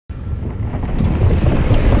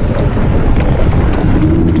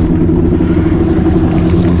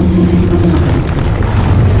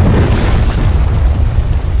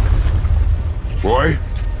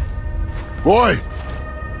Boy!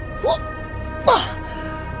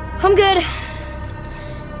 I'm good.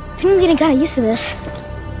 I think I'm getting kind of used to this.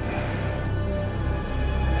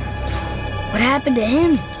 What happened to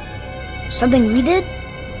him? Something we did?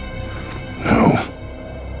 No.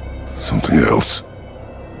 Something else.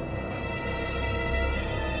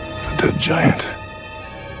 A dead giant.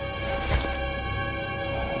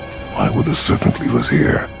 Why would the serpent leave us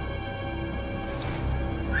here?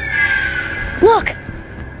 Look!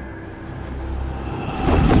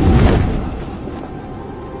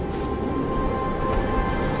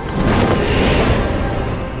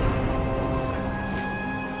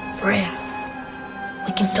 Freya.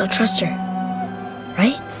 We can still trust her,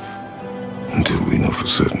 right? Until we know for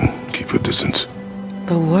certain, keep her distant.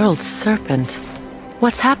 The world's serpent.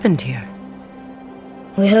 What's happened here?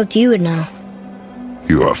 We hoped you would know.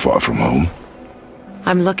 You are far from home.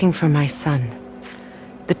 I'm looking for my son.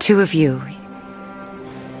 The two of you.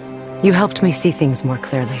 You helped me see things more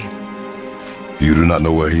clearly. You do not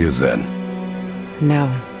know where he is then?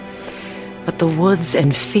 No. But the woods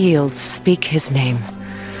and fields speak his name.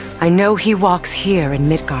 I know he walks here in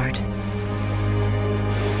Midgard.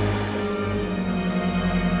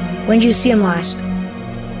 When did you see him last?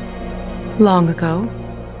 Long ago.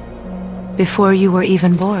 Before you were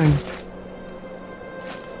even born.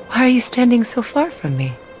 Why are you standing so far from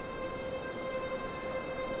me?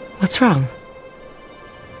 What's wrong?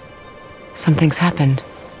 Something's happened.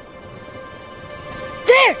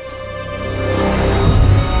 There!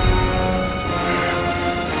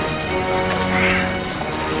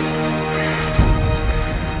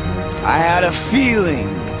 I had a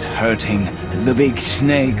feeling that hurting the big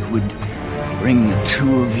snake would bring the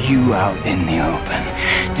two of you out in the open.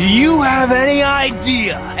 Do you have any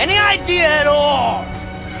idea at all,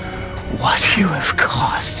 what you have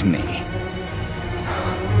cost me?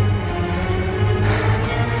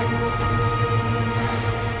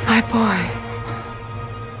 My boy.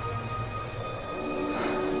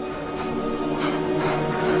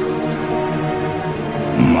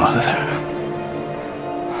 Mother.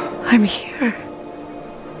 I'm here.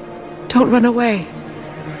 Don't run away.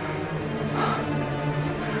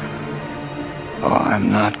 Oh, I'm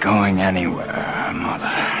not going anywhere, Mother.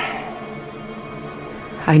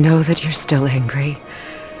 I know that you're still angry.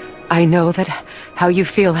 I know that how you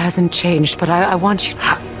feel hasn't changed, but I want you...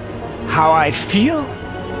 How I feel?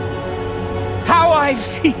 How I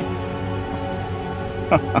feel?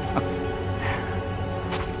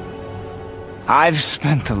 I've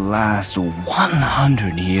spent the last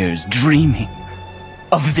 100 years dreaming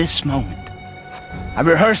of this moment. I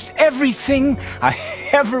rehearsed everything I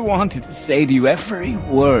ever wanted to say to you, every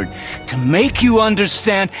word, to make you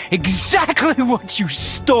understand exactly what you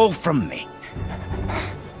stole from me.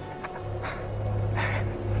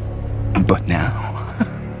 But now,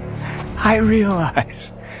 I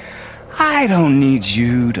realize I don't need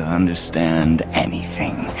you to understand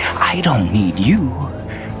anything. I don't need you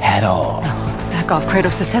at all. No, back off,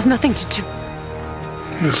 Kratos. This has nothing to do...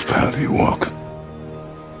 This path you walk.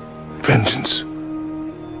 Vengeance.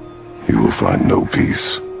 You will find no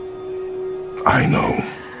peace. I know.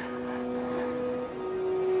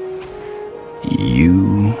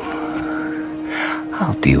 You...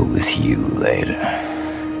 I'll deal with you later.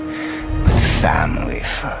 But family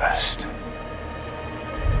first.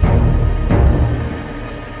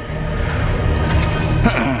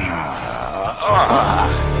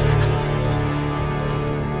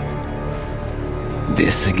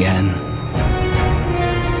 This again?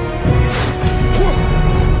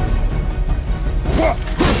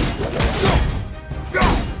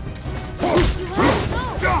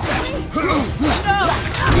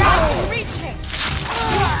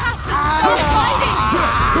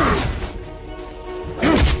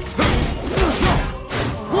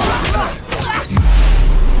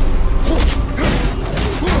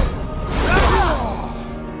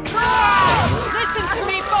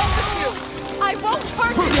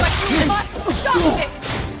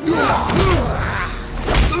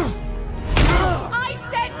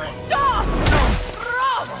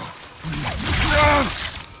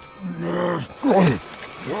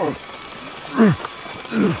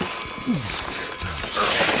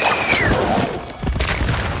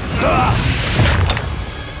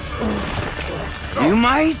 You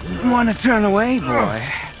might want to turn away, boy.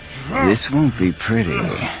 This won't be pretty.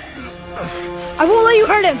 I won't let you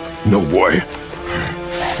hurt him! No, boy.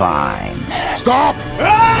 Fine. Stop!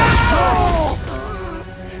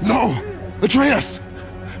 No! Atreus!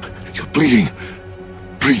 You're bleeding.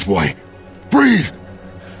 Breathe, boy. Breathe!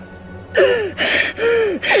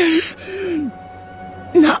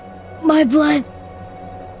 Not my blood.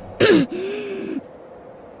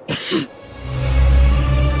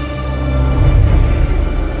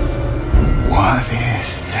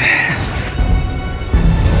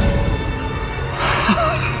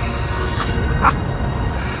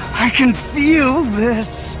 can feel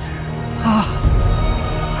this. I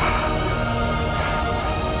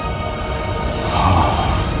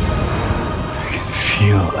can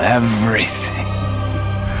feel everything.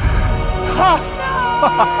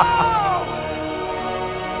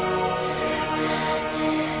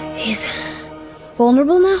 He's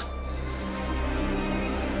vulnerable now?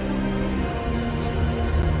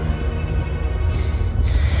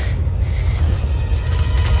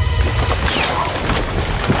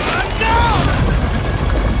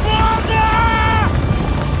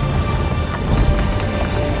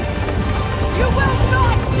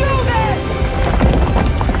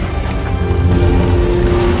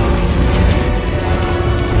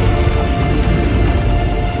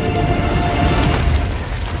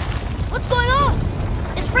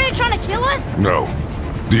 No.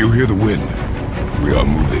 Do you hear the wind? We are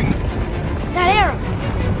moving. That arrow.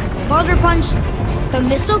 Baldur punched the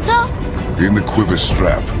mistletoe? In the quiver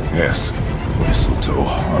strap, yes. Mistletoe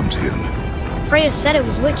harmed him. Freya said it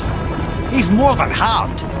was wicked. He's more than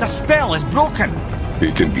harmed. The spell is broken.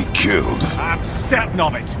 He can be killed. I'm certain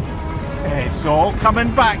of it. It's all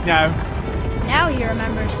coming back now. Now he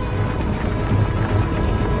remembers.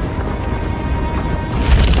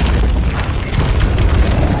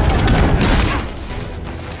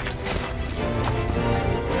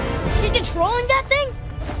 Controlling that thing?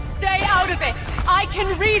 Stay out of it! I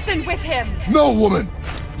can reason with him! No, woman!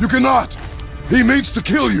 You cannot! He means to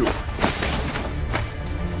kill you!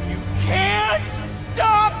 You can't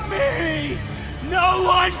stop me! No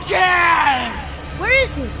one can! Where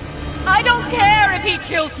is he? I don't care if he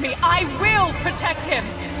kills me! I will protect him!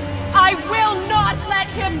 I will not let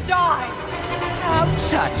him die! Don't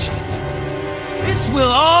touch it! This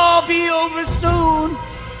will all be over soon!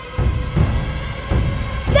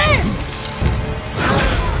 There!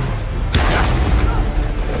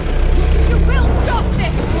 Stop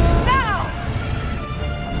this! Now!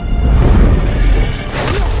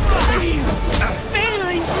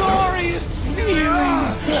 Feeling glorious feeling!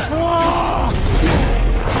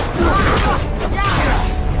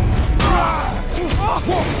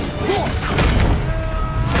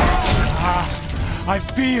 I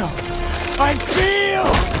feel!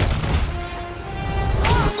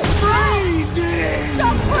 Freezing!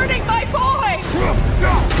 Stop hurting my boy!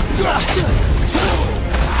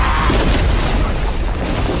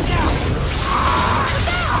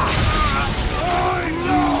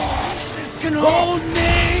 This can hold me!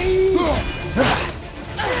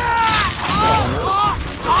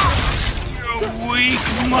 You weak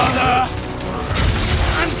mother!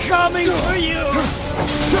 I'm coming for you!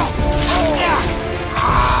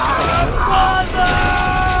 Mother!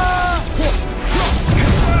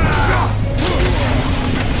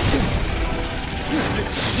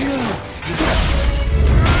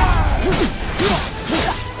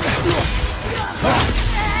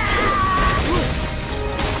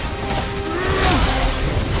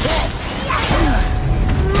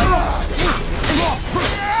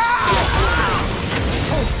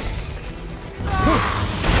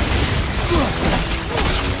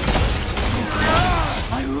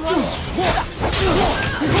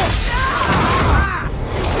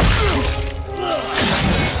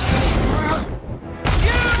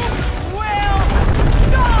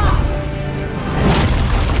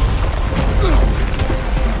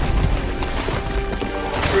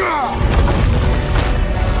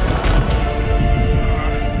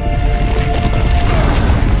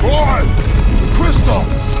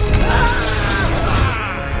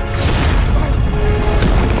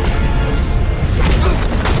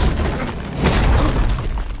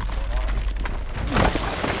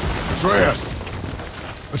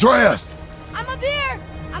 Atreus! I'm up here!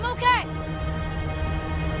 I'm okay!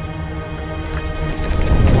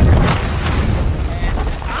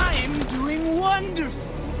 I'm doing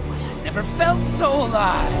wonderful! I've never felt so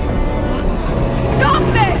alive! Stop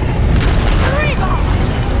this! Reba!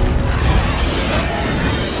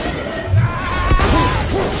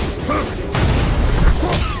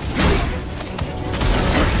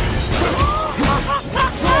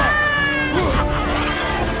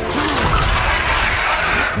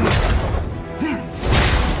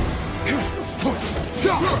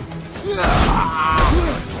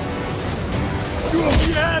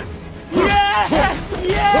 Yes! Yes!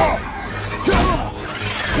 Yes!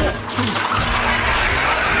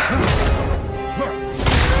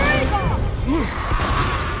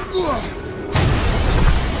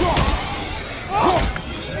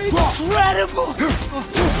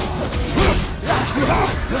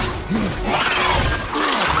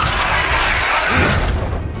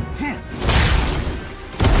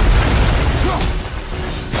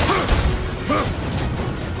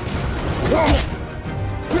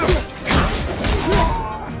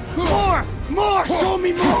 Show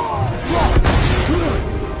me more!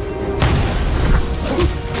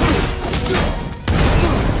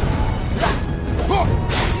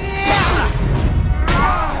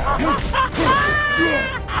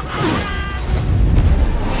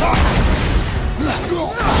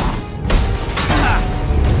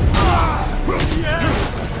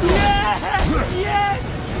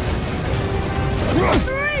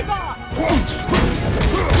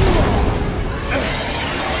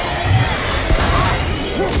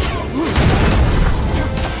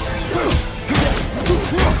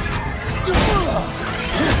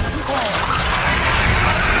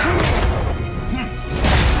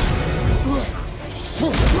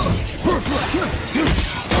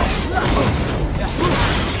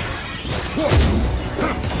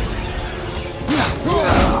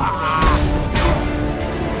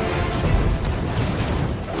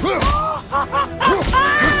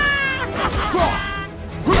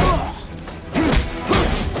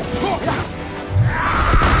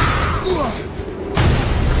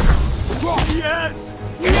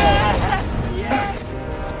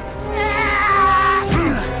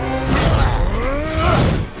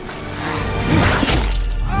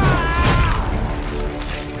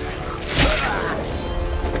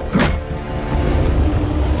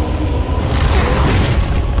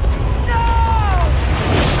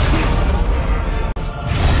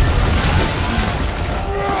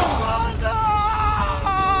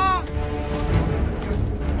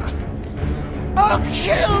 I'll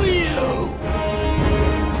kill you!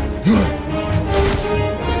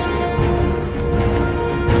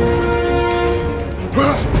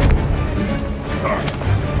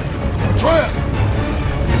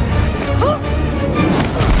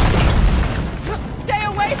 Stay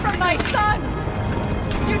away from my son!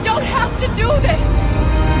 You don't have to do this!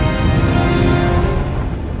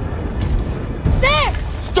 There!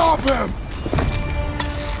 Stop him!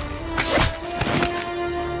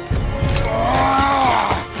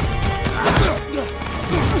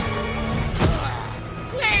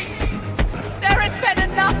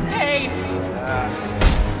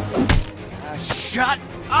 Shut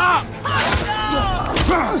up!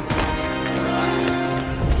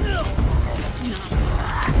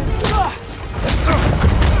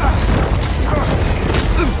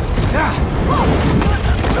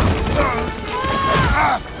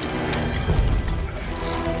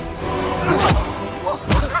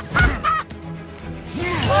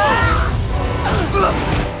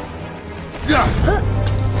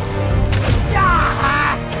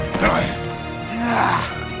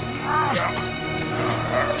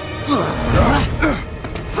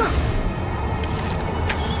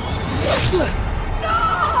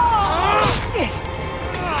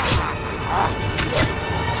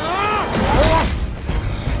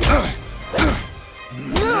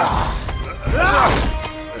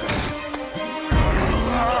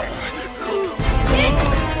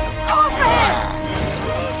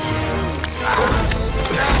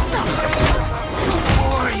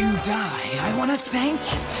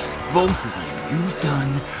 Both of you, you've done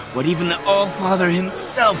what even the All-Father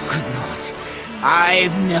himself could not.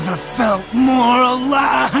 I've never felt more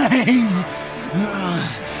alive!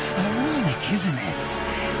 Ironic, isn't it?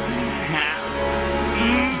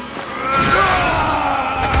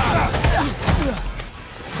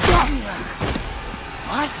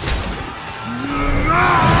 What?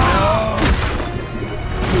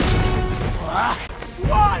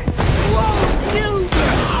 Why won't you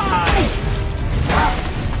die?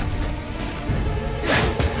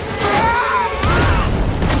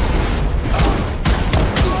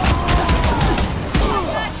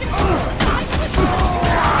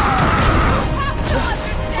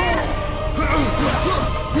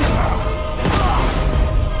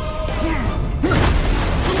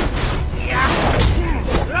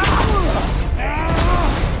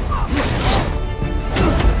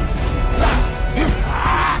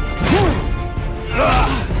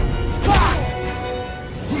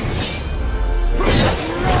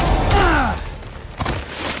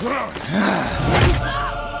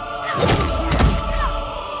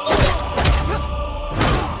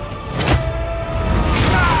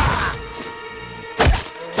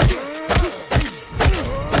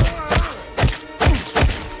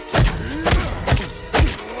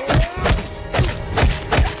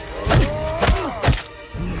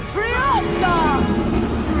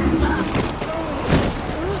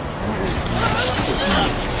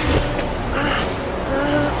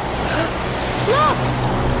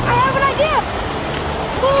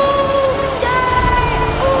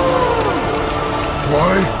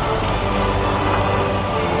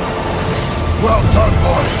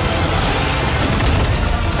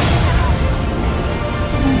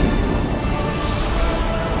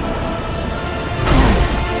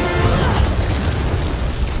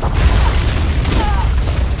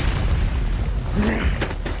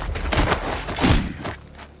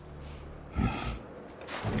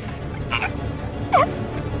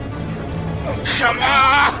 Come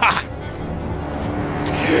on!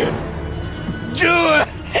 Do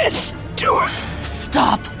it! Do it!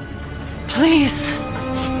 Stop. Please.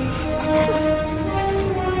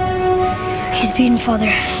 He's beaten,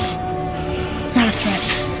 Father. Not a threat.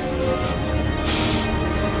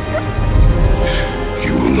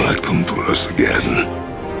 You will not come for us again.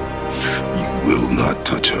 You will not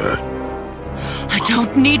touch her. I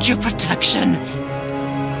don't need your protection.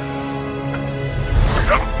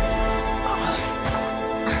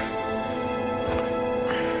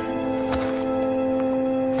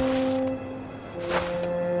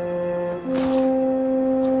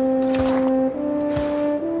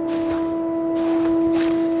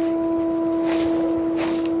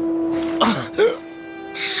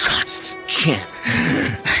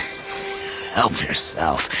 Help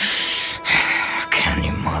yourself. Can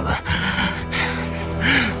you, Mother?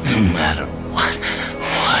 No matter what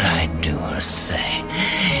I do or say,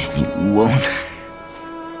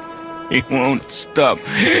 you won't stop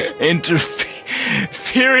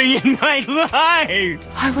interfering in my life.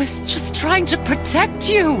 I was just trying to protect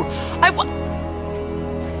you.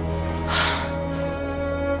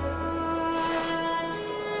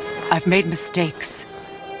 I've made mistakes.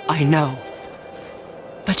 I know.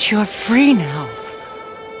 But you're free now.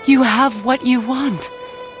 You have what you want.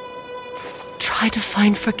 Try to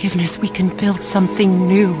find forgiveness. We can build something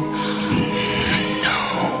new.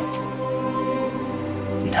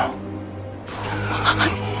 No.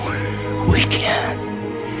 We can't.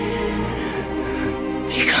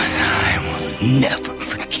 Because I will never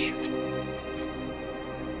forgive.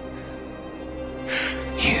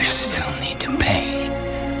 You still need to pay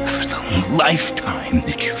for the lifetime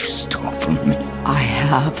that you stole from me. I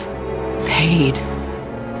have paid.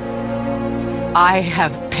 I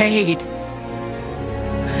have paid.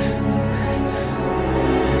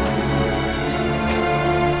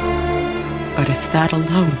 But if that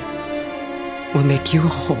alone will make you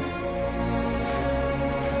whole,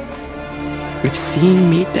 if seeing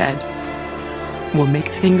me dead will make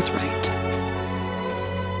things right,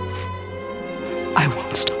 I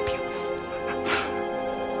won't stop you.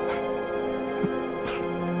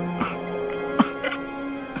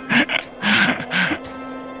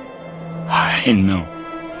 I know.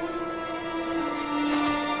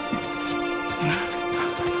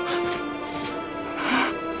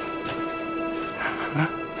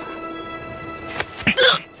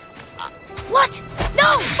 What?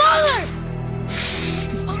 No, Father!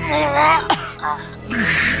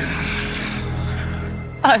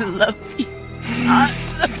 I love you.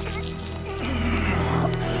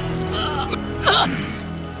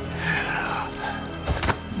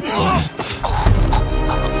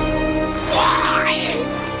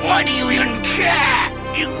 Why do you even care?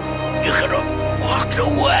 You could have walked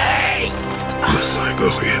away. The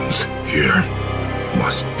Sigurians here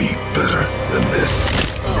must be better than this.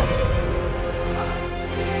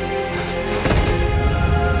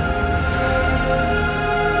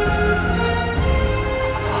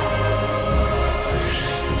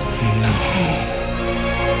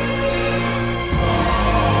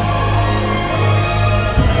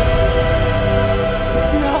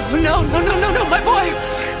 No, my boy!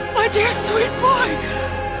 My dear sweet boy!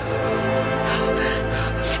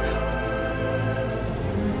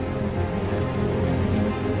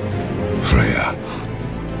 Freya.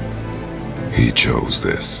 He chose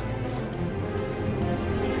this.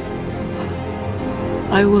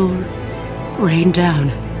 I will rain down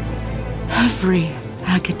every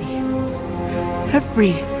agony,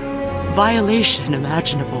 every violation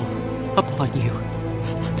imaginable upon you.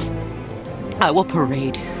 I will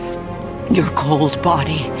parade your cold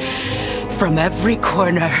body from every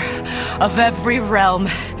corner of every realm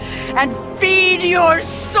and feed your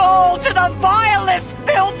soul to the vilest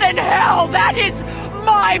filth in hell. That is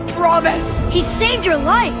my promise. He saved your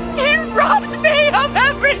life. He robbed me of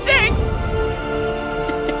everything.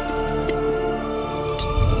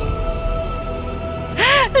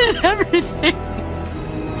 Everything.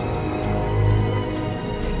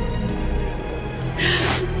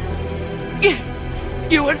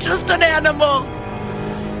 You were just an animal.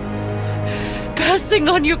 Passing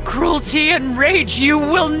on your cruelty and rage, you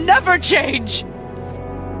will never change.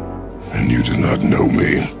 And you do not know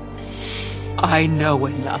me. I know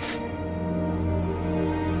enough.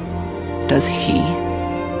 Does he?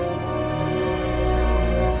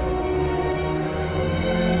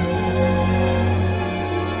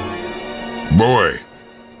 Boy.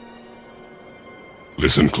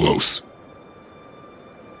 Listen close.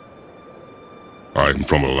 I'm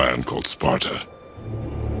from a land called Sparta.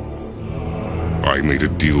 I made a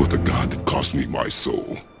deal with the god that cost me my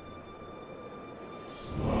soul.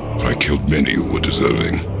 I killed killed many who were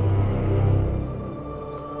deserving.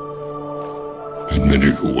 And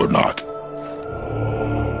many who were not.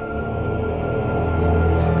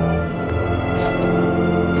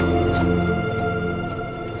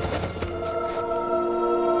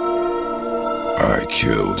 I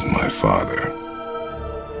killed my father.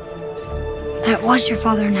 That was your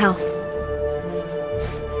father in hell.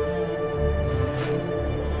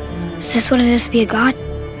 Is this what it is to be a god?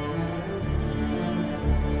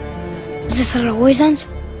 Is this how it always ends?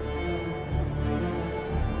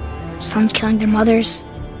 Sons killing their mothers?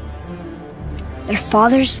 Their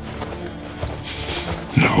fathers?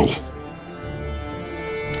 No.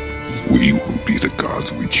 We will be the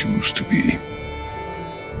gods we choose to be.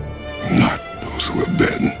 Not those who have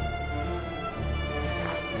been.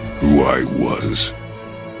 Who I was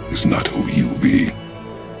is not who you'll be.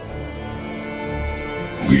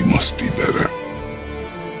 We must be better.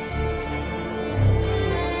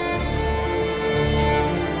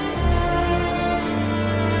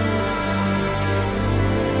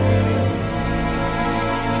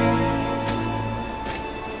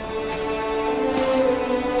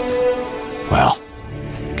 Well,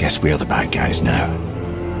 guess we're the bad guys now.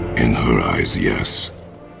 In her eyes, yes.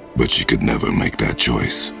 But she could never make that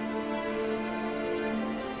choice.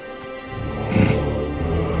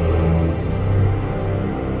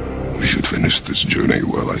 We should finish this journey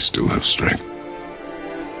while I still have strength.